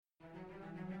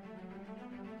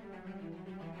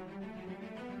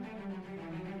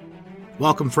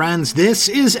Welcome, friends. This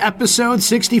is episode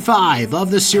 65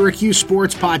 of the Syracuse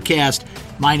Sports Podcast.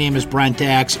 My name is Brent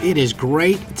Axe. It is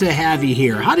great to have you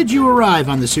here. How did you arrive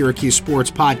on the Syracuse Sports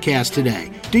Podcast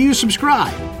today? Do you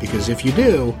subscribe? Because if you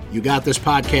do, you got this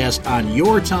podcast on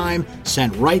your time,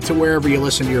 sent right to wherever you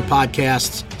listen to your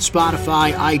podcasts,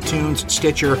 Spotify, iTunes,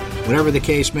 Stitcher, whatever the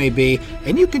case may be,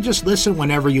 and you can just listen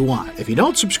whenever you want. If you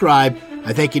don't subscribe,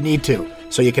 I think you need to,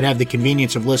 so you can have the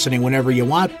convenience of listening whenever you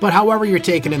want. But however you're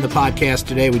taking in the podcast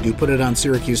today, we do put it on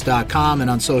Syracuse.com and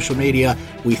on social media.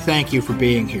 We thank you for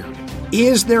being here.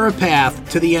 Is there a path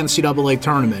to the NCAA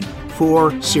tournament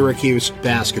for Syracuse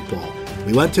basketball?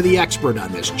 We went to the expert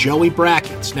on this, Joey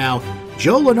Brackets. Now,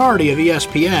 Joe Lunardi of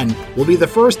ESPN will be the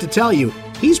first to tell you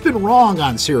he's been wrong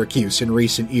on Syracuse in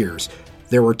recent years.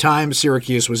 There were times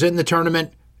Syracuse was in the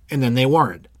tournament, and then they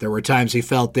weren't. There were times he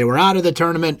felt they were out of the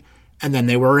tournament, and then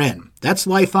they were in. That's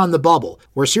life on the bubble,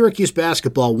 where Syracuse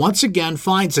basketball once again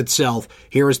finds itself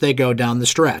here as they go down the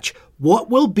stretch. What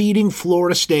will beating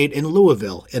Florida State and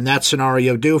Louisville in that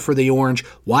scenario do for the Orange?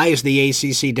 Why is the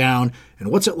ACC down? And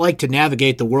what's it like to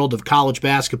navigate the world of college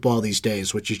basketball these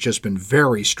days, which has just been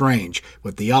very strange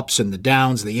with the ups and the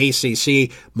downs. The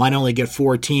ACC might only get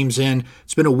 4 teams in.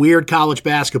 It's been a weird college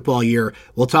basketball year.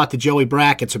 We'll talk to Joey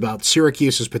Brackets about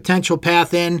Syracuse's potential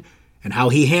path in and how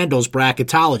he handles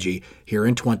bracketology here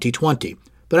in 2020.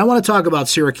 But I want to talk about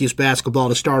Syracuse basketball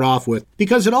to start off with,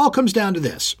 because it all comes down to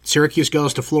this. Syracuse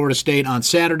goes to Florida State on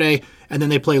Saturday, and then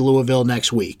they play Louisville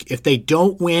next week. If they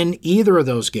don't win either of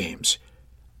those games,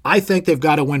 I think they've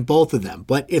got to win both of them.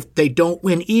 But if they don't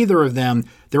win either of them,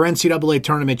 their NCAA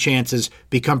tournament chances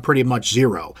become pretty much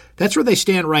zero. That's where they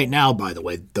stand right now, by the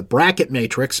way. The bracket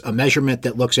matrix, a measurement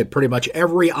that looks at pretty much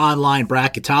every online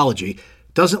bracketology,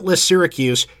 doesn't list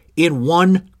Syracuse in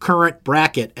one current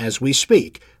bracket as we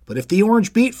speak. But if the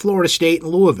Orange beat Florida State and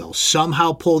Louisville,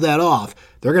 somehow pull that off,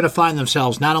 they're going to find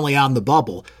themselves not only on the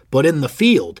bubble, but in the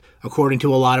field, according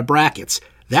to a lot of brackets.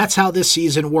 That's how this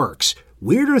season works.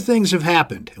 Weirder things have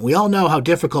happened, and we all know how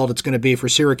difficult it's going to be for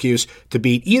Syracuse to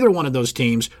beat either one of those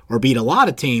teams or beat a lot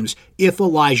of teams if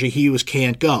Elijah Hughes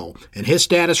can't go. And his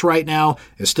status right now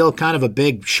is still kind of a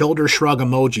big shoulder shrug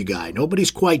emoji guy.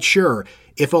 Nobody's quite sure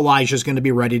if Elijah's going to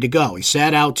be ready to go. He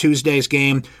sat out Tuesday's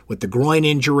game with the groin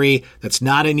injury. That's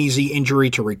not an easy injury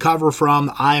to recover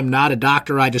from. I am not a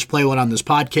doctor. I just play one on this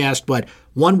podcast, but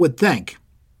one would think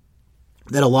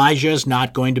that Elijah is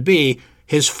not going to be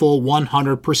his full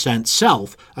 100%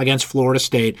 self against Florida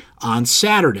State on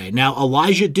Saturday. Now,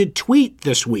 Elijah did tweet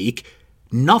this week,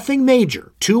 nothing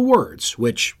major, 2 words,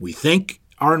 which we think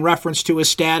are in reference to his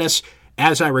status.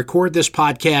 As I record this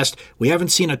podcast, we haven't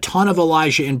seen a ton of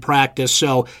Elijah in practice,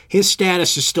 so his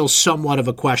status is still somewhat of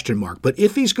a question mark. But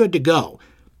if he's good to go,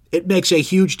 it makes a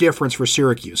huge difference for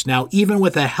Syracuse. Now, even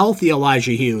with a healthy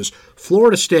Elijah Hughes,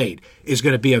 Florida State is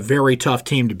going to be a very tough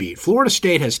team to beat. Florida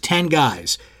State has 10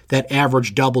 guys that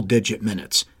average double-digit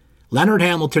minutes. Leonard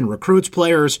Hamilton recruits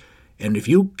players, and if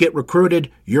you get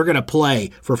recruited, you're going to play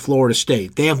for Florida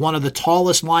State. They have one of the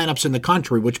tallest lineups in the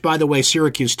country, which, by the way,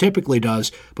 Syracuse typically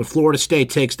does, but Florida State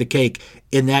takes the cake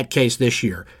in that case this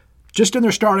year. Just in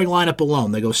their starting lineup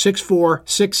alone, they go 6'4",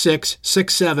 6'6",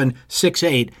 6'7",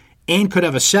 6'8", and could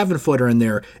have a 7-footer in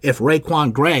there if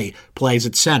Raquan Gray plays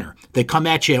at center. They come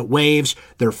at you at waves.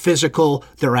 They're physical.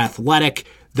 They're athletic.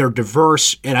 They're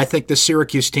diverse, and I think the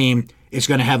Syracuse team is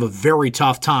going to have a very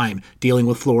tough time dealing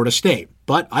with Florida State.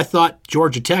 But I thought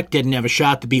Georgia Tech didn't have a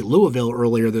shot to beat Louisville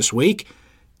earlier this week,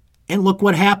 and look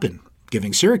what happened,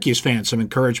 giving Syracuse fans some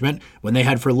encouragement when they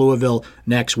head for Louisville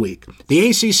next week. The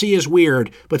ACC is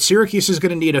weird, but Syracuse is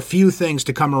going to need a few things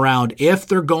to come around if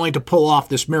they're going to pull off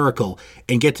this miracle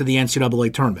and get to the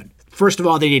NCAA tournament. First of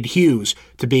all, they need Hughes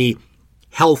to be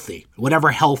healthy, whatever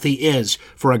healthy is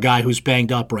for a guy who's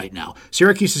banged up right now.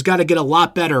 Syracuse has got to get a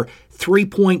lot better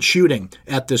three-point shooting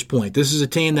at this point. This is a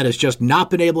team that has just not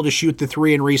been able to shoot the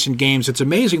 3 in recent games. It's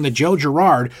amazing that Joe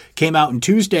Girard came out in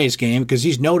Tuesday's game, because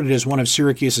he's noted as one of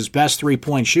Syracuse's best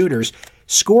three-point shooters,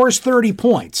 scores 30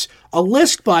 points. A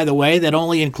list, by the way, that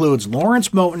only includes Lawrence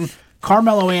Moten,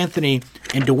 Carmelo Anthony,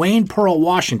 and Dwayne Pearl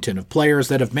Washington of players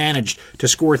that have managed to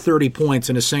score 30 points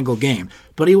in a single game.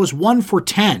 But he was 1 for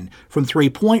 10 from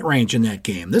three-point range in that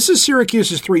game. This is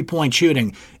Syracuse's three-point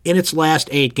shooting in its last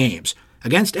 8 games.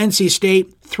 Against NC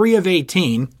State, 3 of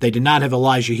 18. They did not have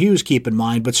Elijah Hughes, keep in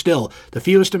mind, but still, the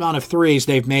fewest amount of threes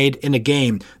they've made in a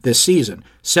game this season.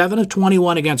 7 of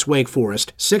 21 against Wake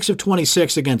Forest, 6 of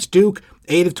 26 against Duke,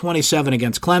 8 of 27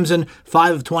 against Clemson,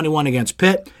 5 of 21 against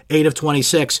Pitt, 8 of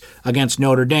 26 against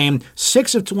Notre Dame,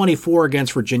 6 of 24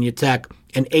 against Virginia Tech,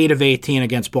 and 8 of 18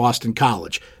 against Boston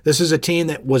College. This is a team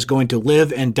that was going to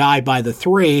live and die by the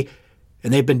 3.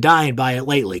 And they've been dying by it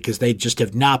lately because they just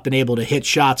have not been able to hit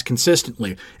shots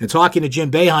consistently. And talking to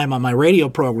Jim Boeheim on my radio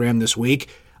program this week,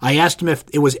 I asked him if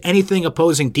it was anything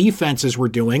opposing defenses were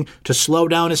doing to slow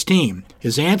down his team.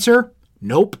 His answer?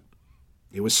 Nope.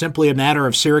 It was simply a matter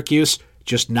of Syracuse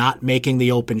just not making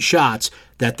the open shots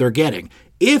that they're getting.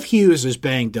 If Hughes is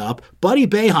banged up, Buddy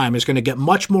Boeheim is going to get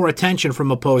much more attention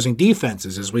from opposing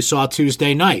defenses, as we saw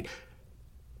Tuesday night.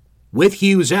 With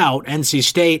Hughes out, NC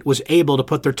State was able to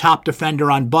put their top defender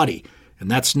on Buddy,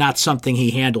 and that's not something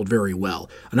he handled very well.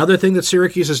 Another thing that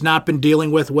Syracuse has not been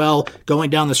dealing with well going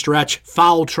down the stretch,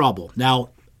 foul trouble. Now,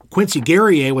 Quincy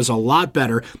Guerrier was a lot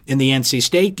better in the NC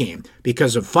State game.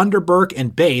 Because of Funderburk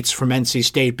and Bates from NC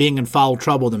State being in foul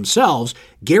trouble themselves,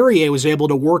 Guerrier was able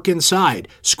to work inside,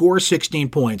 score 16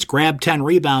 points, grab 10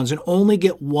 rebounds, and only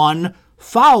get one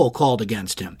foul called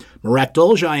against him. Marek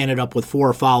Dolezaj ended up with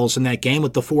 4 fouls in that game,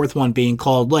 with the 4th one being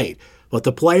called late. But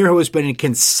the player who has been in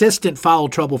consistent foul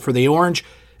trouble for the Orange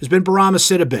has been Barama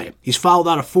Sidibe. He's fouled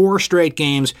out of 4 straight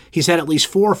games. He's had at least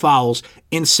 4 fouls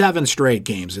in 7 straight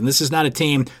games. And this is not a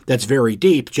team that's very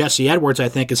deep. Jesse Edwards, I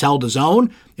think, has held his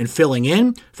own in filling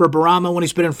in for Barama when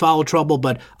he's been in foul trouble,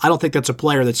 but I don't think that's a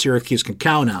player that Syracuse can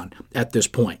count on at this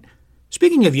point.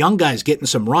 Speaking of young guys getting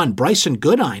some run, Bryson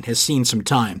Goodine has seen some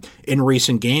time in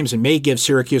recent games and may give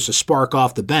Syracuse a spark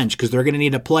off the bench because they're going to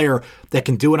need a player that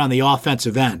can do it on the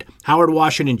offensive end. Howard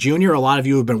Washington Jr., a lot of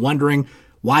you have been wondering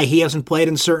why he hasn't played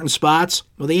in certain spots.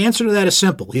 Well, the answer to that is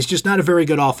simple. He's just not a very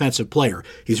good offensive player.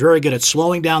 He's very good at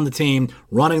slowing down the team,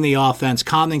 running the offense,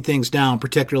 calming things down,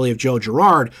 particularly if Joe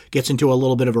Girard gets into a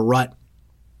little bit of a rut.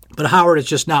 But Howard is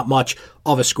just not much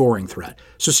of a scoring threat.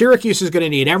 So Syracuse is going to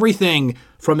need everything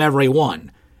from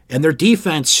everyone. And their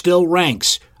defense still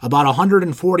ranks about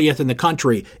 140th in the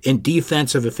country in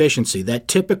defensive efficiency. That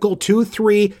typical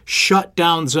 2-3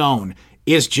 shutdown zone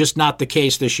is just not the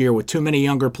case this year with too many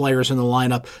younger players in the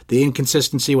lineup, the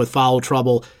inconsistency with foul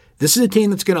trouble. This is a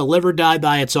team that's going to live or die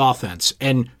by its offense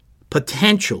and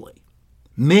potentially,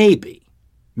 maybe,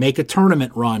 make a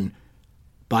tournament run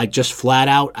by just flat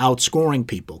out outscoring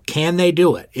people. Can they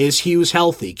do it? Is Hughes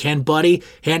healthy? Can Buddy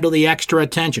handle the extra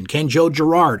attention? Can Joe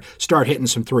Girard start hitting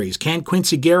some threes? Can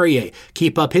Quincy Guerrier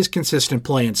keep up his consistent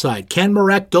play inside? Can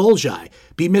Marek Dolezaj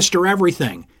be Mr.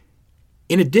 Everything,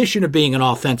 in addition to being an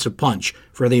offensive punch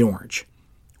for the Orange?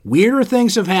 Weirder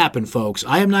things have happened, folks.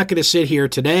 I am not going to sit here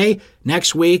today,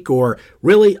 next week, or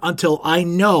really until I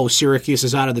know Syracuse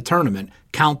is out of the tournament,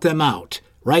 count them out.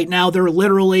 Right now, they're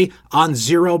literally on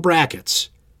 0 brackets.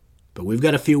 But we've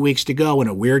got a few weeks to go in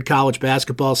a weird college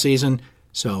basketball season,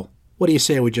 so what do you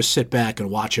say we just sit back and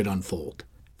watch it unfold?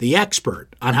 The expert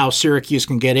on how Syracuse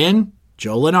can get in,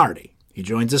 Joe Lunardi. He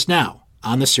joins us now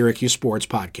on the Syracuse Sports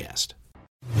Podcast.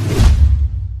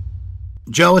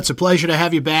 Joe, it's a pleasure to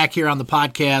have you back here on the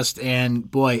podcast,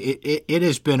 and boy, it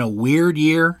has been a weird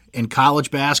year in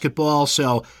college basketball,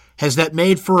 so has that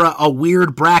made for a weird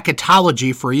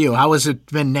bracketology for you? How has it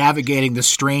been navigating the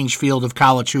strange field of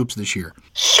college hoops this year?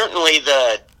 Certainly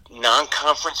the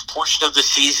non-conference portion of the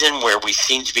season where we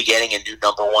seem to be getting a new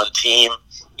number 1 team,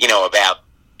 about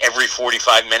every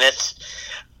 45 minutes.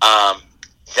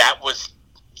 That was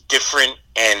different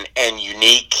and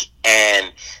unique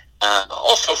and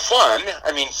also fun.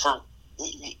 I mean, for,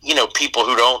 people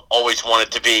who don't always want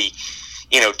it to be,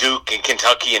 Duke and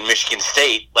Kentucky and Michigan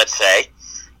State, let's say.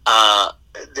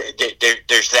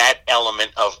 There's that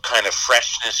element of kind of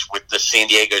freshness with the San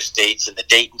Diego States and the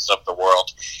Daytons of the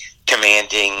world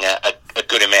commanding a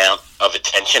good amount of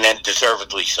attention, and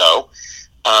deservedly so.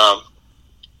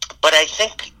 But I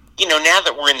think, now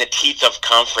that we're in the teeth of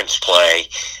conference play,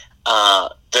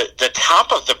 the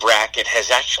top of the bracket has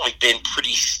actually been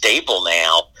pretty stable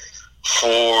now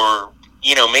for,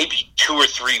 maybe 2 or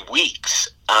 3 weeks.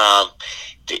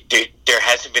 There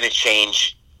hasn't been a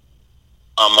change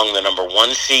among the number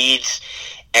 1 seeds,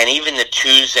 and even the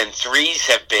 2s and 3s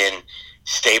have been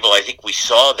stable. I think we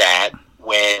saw that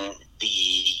when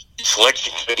the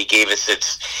selection committee gave us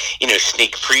its,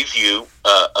 sneak preview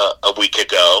a week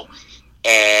ago,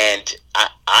 and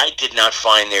I did not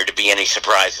find there to be any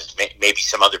surprises. Maybe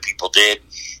some other people did.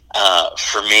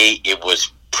 For me, it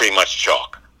was pretty much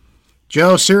chalk.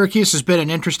 Joe, Syracuse has been an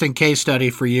interesting case study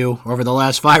for you over the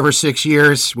last 5 or 6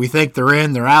 years. We think they're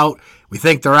in, they're out. We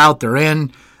think they're out, they're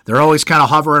in. They're always kind of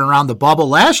hovering around the bubble.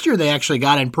 Last year, they actually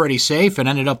got in pretty safe and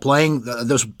ended up playing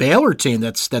this Baylor team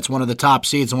that's one of the top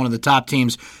seeds and one of the top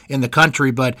teams in the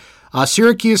country. But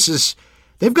Syracuse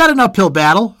they've got an uphill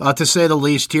battle, to say the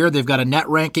least here. They've got a net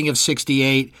ranking of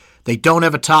 68. They don't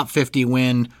have a top 50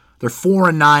 win. They're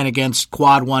 4-9 against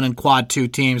Quad 1 and Quad 2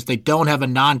 teams. They don't have a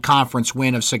non-conference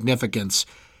win of significance.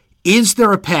 Is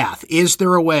there a path? Is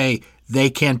there a way they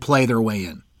can play their way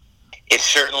in. It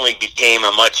certainly became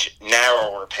a much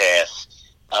narrower path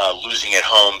losing at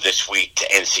home this week to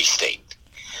NC State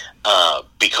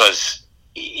because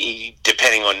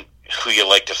depending on who you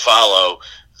like to follow,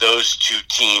 those two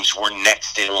teams were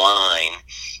next in line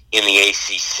in the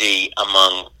ACC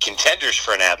among contenders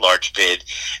for an at-large bid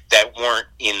that weren't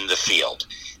in the field.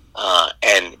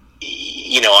 And,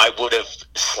 I would have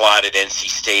slotted NC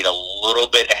State a little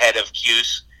bit ahead of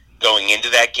Cuse going into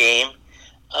that game.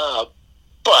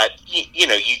 But,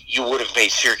 you would have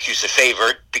made Syracuse a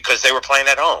favorite because they were playing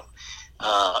at home.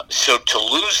 So to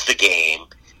lose the game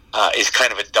is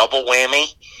kind of a double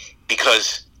whammy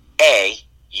because, A,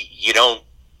 you don't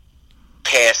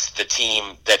pass the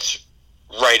team that's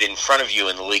right in front of you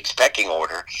in the league's pecking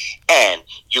order, and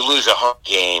you lose a home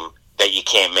game that you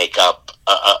can't make up,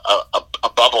 a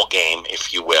bubble game,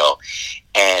 if you will,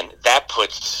 and that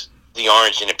puts the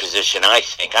Orange in a position, I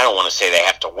think, I don't want to say they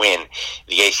have to win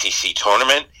the ACC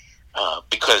tournament,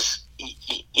 because,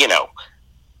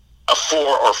 a 4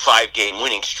 or 5 game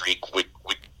winning streak would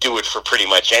do it for pretty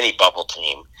much any bubble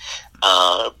team.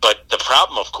 But the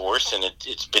problem, of course, and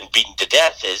it's been beaten to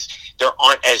death, is there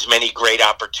aren't as many great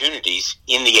opportunities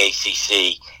in the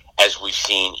ACC as we've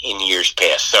seen in years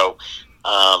past. So,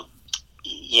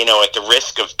 at the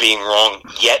risk of being wrong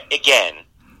yet again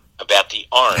about the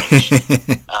Orange,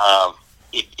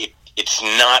 it's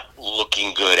not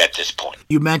looking good at this point.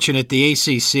 You mentioned it, the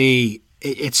ACC.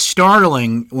 It's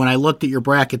startling when I looked at your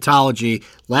bracketology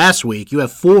last week. You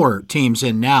have 4 teams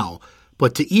in now,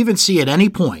 but to even see at any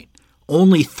point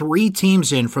only 3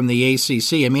 teams in from the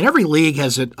ACC. I mean, every league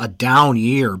has a down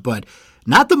year, but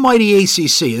not the mighty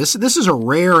ACC. This is a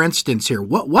rare instance here.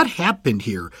 What happened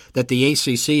here that the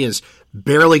ACC is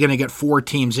barely going to get 4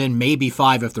 teams in, maybe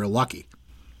 5 if they're lucky?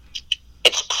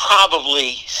 It's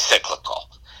probably cyclical.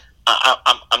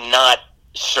 I'm not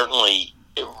certainly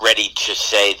ready to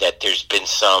say that there's been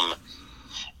some,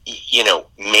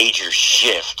 major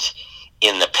shift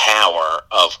in the power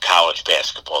of college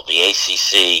basketball. The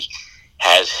ACC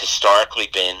has historically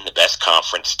been the best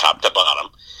conference, top to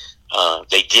bottom.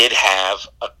 They did have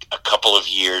a couple of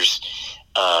years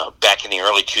back in the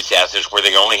early 2000s where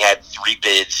they only had 3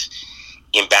 bids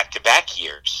in back-to-back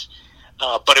years.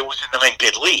 But it was a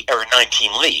 9-bid league, or a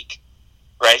 19 league,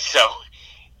 right? So,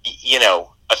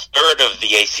 a third of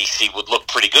the ACC would look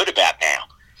pretty good about now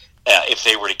if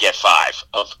they were to get 5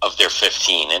 of their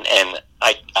 15. And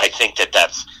I think that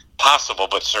that's possible,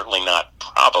 but certainly not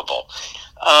probable.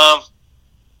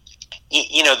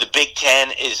 The Big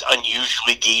Ten is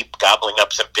unusually deep, gobbling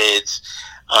up some bids.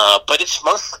 But it's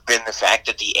mostly been the fact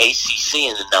that the ACC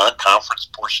in the non-conference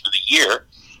portion of the year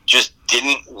just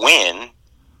didn't win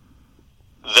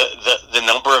the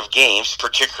number of games,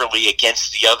 particularly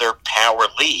against the other power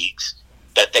leagues,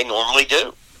 that they normally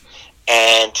do.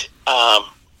 And,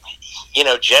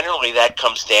 generally that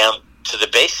comes down to the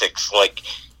basics, like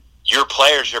your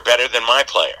players are better than my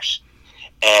players.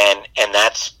 And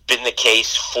that's been the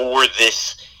case for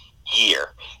this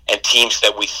year. And teams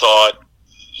that we thought,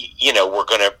 were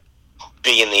going to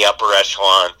be in the upper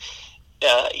echelon,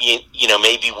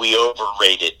 maybe we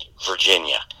overrated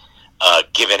Virginia,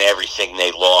 given everything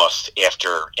they lost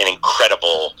after an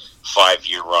incredible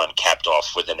 5-year run capped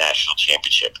off with a national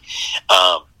championship.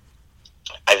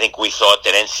 I think we thought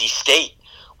that NC State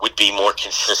would be more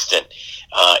consistent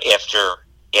after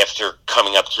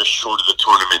coming up just short of the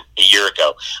tournament a year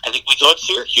ago. I think we thought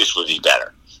Syracuse would be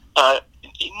better.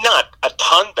 Not a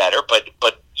ton better, but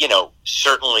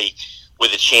certainly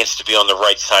with a chance to be on the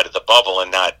right side of the bubble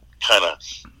and not kind of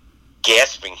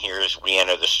gasping here as we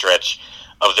enter the stretch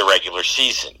of the regular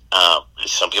season.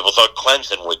 Some people thought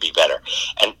Clemson would be better,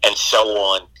 and so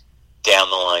on down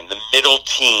the line. The middle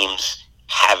teams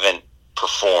haven't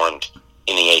performed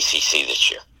in the ACC this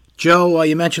year. Joe,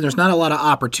 you mentioned there's not a lot of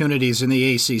opportunities in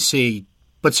the ACC,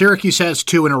 but Syracuse has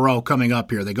 2 in a row coming up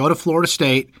here. They go to Florida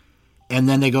State, and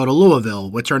then they go to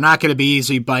Louisville, which are not going to be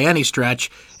easy by any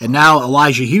stretch. And now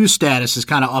Elijah Hughes' status is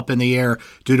kind of up in the air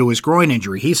due to his groin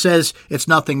injury. He says it's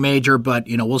nothing major, but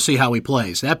we'll see how he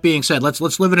plays. That being said,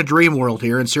 let's live in a dream world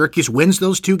here, and Syracuse wins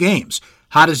those 2 games.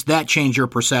 How does that change your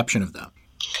perception of them?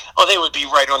 Oh, they would be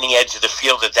right on the edge of the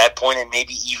field at that point, and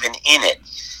maybe even in it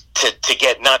to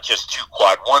get not just 2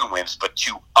 quad 1 wins, but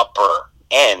 2 upper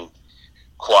end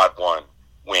quad 1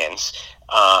 wins.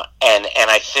 And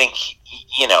I think,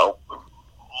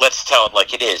 let's tell it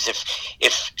like it is.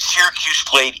 If Syracuse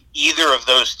played either of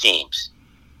those teams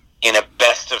in a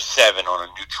best of 7 on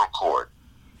a neutral court,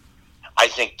 I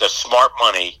think the smart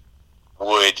money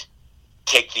would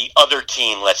take the other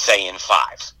team, let's say, in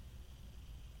 5.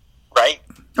 Right?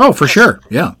 Oh, for sure.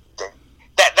 Yeah.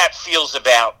 That feels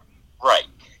about Right.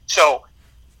 So,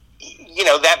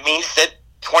 that means that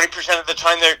 20% of the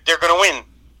time they're going to win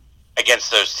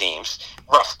against those teams,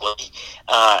 roughly.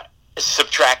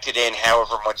 Subtracted in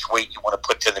however much weight you want to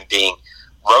put to them being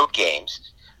road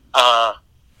games.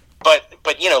 But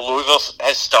Louisville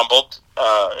has stumbled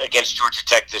against Georgia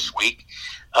Tech this week.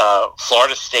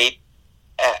 Florida State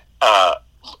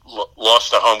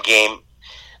lost a home game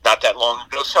not that long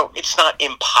ago. So it's not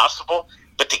impossible,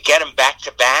 but to get them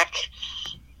back-to-back,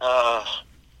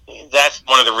 that's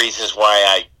one of the reasons why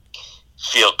I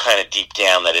feel kind of deep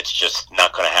down that it's just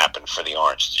not going to happen for the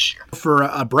Orange this year. For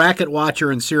a bracket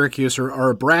watcher in Syracuse or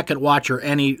a bracket watcher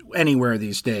anywhere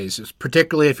these days,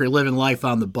 particularly if you're living life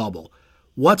on the bubble,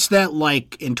 what's that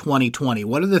like in 2020?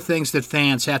 What are the things that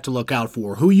fans have to look out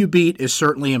for? Who you beat is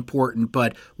certainly important,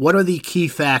 but what are the key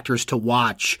factors to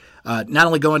watch, not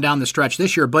only going down the stretch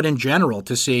this year, but in general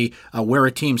to see where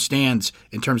a team stands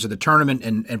in terms of the tournament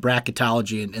and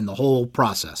bracketology and the whole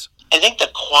process? I think the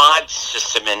quad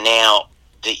system and now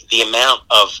the amount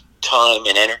of time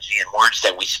and energy and words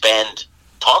that we spend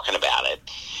talking about it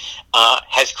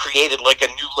has created like a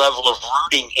new level of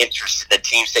rooting interest in the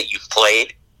teams that you've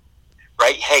played.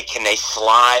 Right? Hey, can they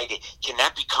slide? Can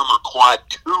that become a quad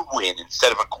 2 win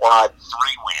instead of a quad 3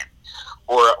 win?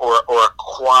 Or a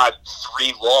quad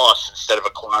 3 loss instead of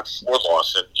a quad 4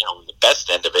 loss? And, the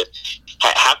best end of it,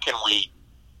 how can we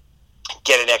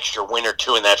get an extra win or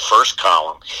two in that first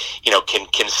column?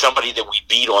 Can somebody that we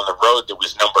beat on the road that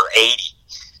was number 80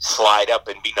 slide up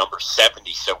and be number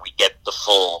 70 so we get the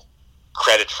full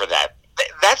credit for that?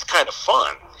 That's kind of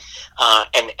fun.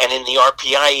 And in the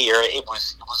RPI era, it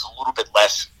was a little bit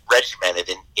less regimented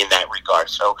in that regard.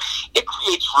 So it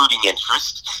creates rooting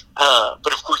interest.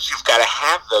 But of course, you've got to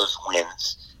have those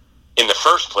wins in the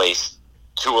first place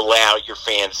to allow your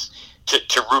fans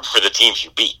to root for the teams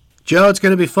you beat. Joe, it's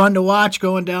going to be fun to watch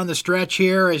going down the stretch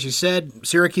here. As you said,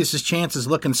 Syracuse's chance is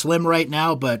looking slim right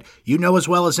now, but you know as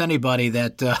well as anybody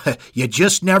that you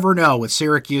just never know with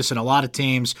Syracuse and a lot of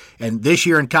teams. And this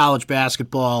year in college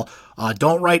basketball,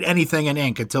 don't write anything in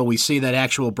ink until we see that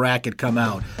actual bracket come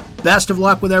out. Best of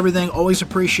luck with everything. Always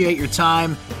appreciate your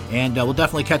time, and we'll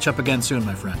definitely catch up again soon,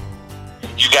 my friend.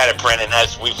 You got it, Brennan.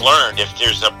 As we've learned, if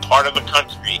there's a part of the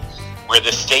country where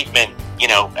the statement,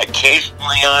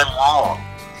 occasionally I'm wrong,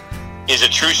 is a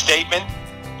true statement,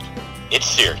 it's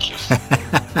Syracuse.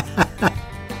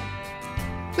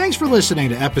 Thanks for listening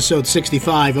to episode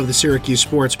 65 of the Syracuse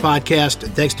Sports Podcast,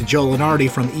 and thanks to Joe Lunardi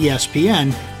from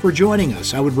ESPN for joining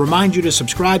us. I would remind you to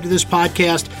subscribe to this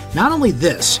podcast. Not only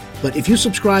this, but if you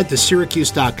subscribe to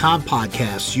Syracuse.com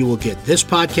podcasts, you will get this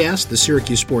podcast, the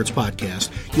Syracuse Sports Podcast.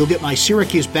 You'll get my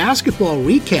Syracuse basketball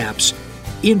recaps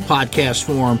in podcast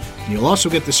form, and you'll also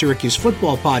get the Syracuse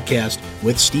football podcast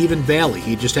with Stephen Bailey.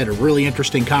 He just had a really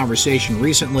interesting conversation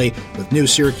recently with new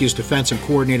Syracuse defensive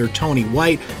coordinator Tony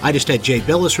White. I just had Jay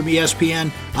Billis from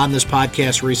ESPN on this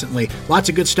podcast recently. Lots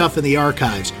of good stuff in the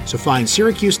archives. So find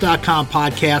Syracuse.com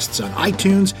podcasts on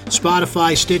iTunes,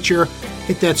 Spotify, Stitcher.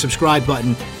 Hit that subscribe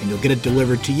button, and you'll get it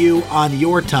delivered to you on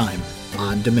your time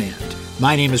on demand.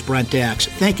 My name is Brent Dax.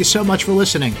 Thank you so much for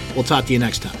listening. We'll talk to you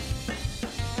next time.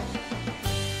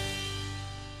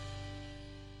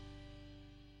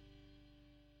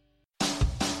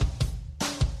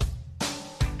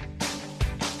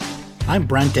 I'm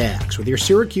Brent Dax with your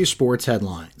Syracuse Sports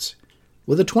Headlines.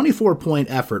 With a 24-point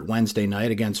effort Wednesday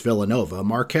night against Villanova,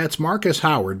 Marquette's Marcus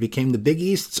Howard became the Big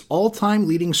East's all-time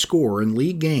leading scorer in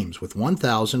league games with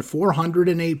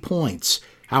 1,408 points.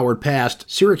 Howard passed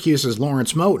Syracuse's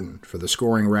Lawrence Moten for the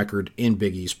scoring record in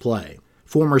Big East play.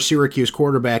 Former Syracuse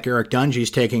quarterback Eric Dungey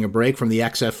is taking a break from the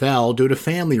XFL due to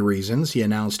family reasons, he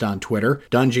announced on Twitter.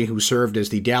 Dungey, who served as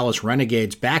the Dallas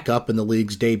Renegades' backup in the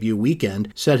league's debut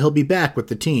weekend, said he'll be back with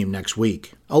the team next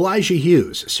week. Elijah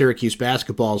Hughes, Syracuse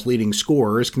basketball's leading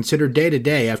scorer, is considered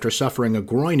day-to-day after suffering a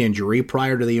groin injury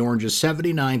prior to the Orange's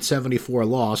 79-74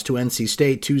 loss to NC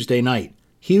State Tuesday night.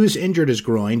 Hughes injured his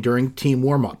groin during team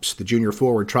warm-ups. The junior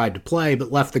forward tried to play,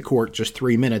 but left the court just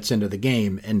 3 minutes into the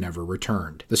game and never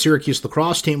returned. The Syracuse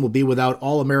lacrosse team will be without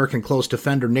All-American close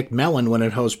defender Nick Mellon when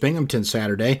it hosts Binghamton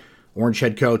Saturday. Orange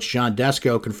head coach John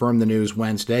Desko confirmed the news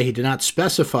Wednesday. He did not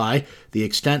specify the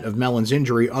extent of Mellon's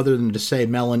injury other than to say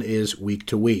Mellon is week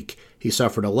to week. He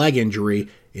suffered a leg injury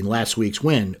in last week's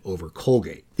win over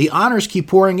Colgate. The honors keep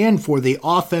pouring in for the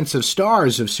offensive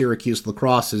stars of Syracuse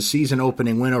lacrosse's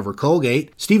season-opening win over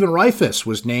Colgate. Stephen Reifus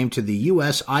was named to the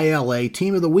USILA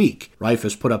Team of the Week.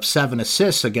 Reifus put up 7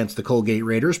 assists against the Colgate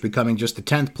Raiders, becoming just the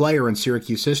 10th player in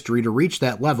Syracuse history to reach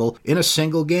that level in a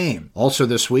single game. Also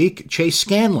this week, Chase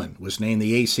Scanlon was named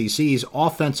the ACC's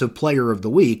Offensive Player of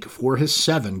the Week for his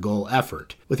 7-goal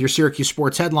effort. With your Syracuse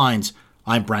Sports Headlines,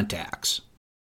 I'm Brent Axe.